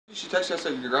She texted us,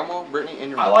 your grandma, Brittany, and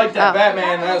your I mom. like that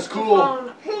Batman. That's cool.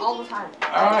 All the time.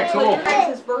 Alright, cool. Your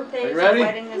guys' birthdays, you ready?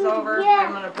 wedding is over. Yeah.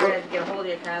 I'm gonna try to get a hold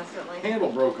of you constantly. Handle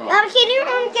broke off. Can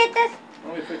you get this?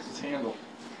 Let me fix this handle.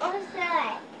 What's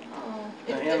that? Oh,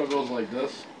 The handle goes like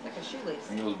this like a shoelace.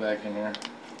 and goes back in there.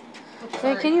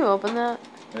 Hey, can you open that?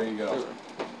 There you go.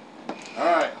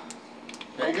 Alright.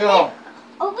 There you go.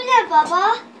 Open it,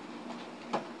 Bubba.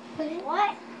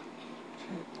 What?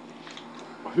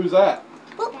 Who's that?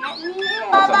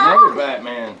 Batman. That's another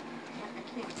Batman.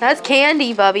 That's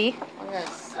candy, Bubby. I'm gonna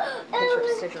It picture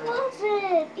was of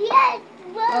explosive. Yeah.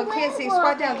 Oh, kids, see,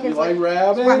 squat down, You kids. like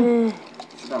rabbit?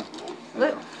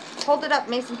 Look, hold it up,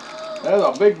 Mason.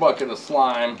 That's a big bucket of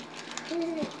slime.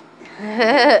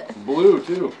 Blue,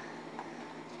 too.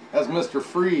 That's Mr.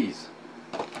 Freeze.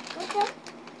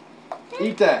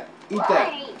 Eat that. Eat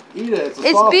that. Eat it. It's a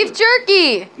It's sausage. beef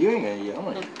jerky. You ain't gonna eat it. I'm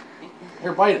gonna eat it.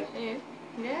 Here, bite it.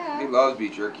 He Yeah. loves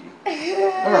beef jerky.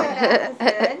 Here, That's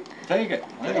good. take it.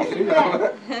 I don't feed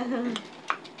it.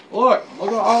 Look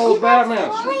at all the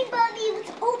Batmans. Slime, Bubby.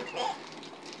 Let's open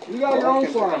it. You got your own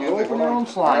slime. You open your own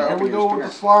slime. Here we go with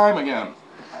the slime again.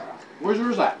 Where's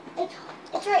yours at?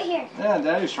 It's right here. Yeah,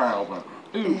 Daddy's trying to open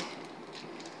it. Ooh,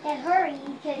 And hurry.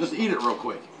 just eat it real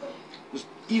quick. Just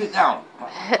eat it down. Look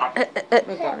on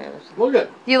the other side. Look at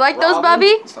You like those, Robin? Bubby?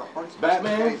 It's the hardest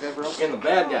Batman I've ever and the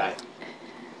bad guy.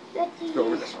 Let's Go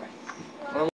over this way.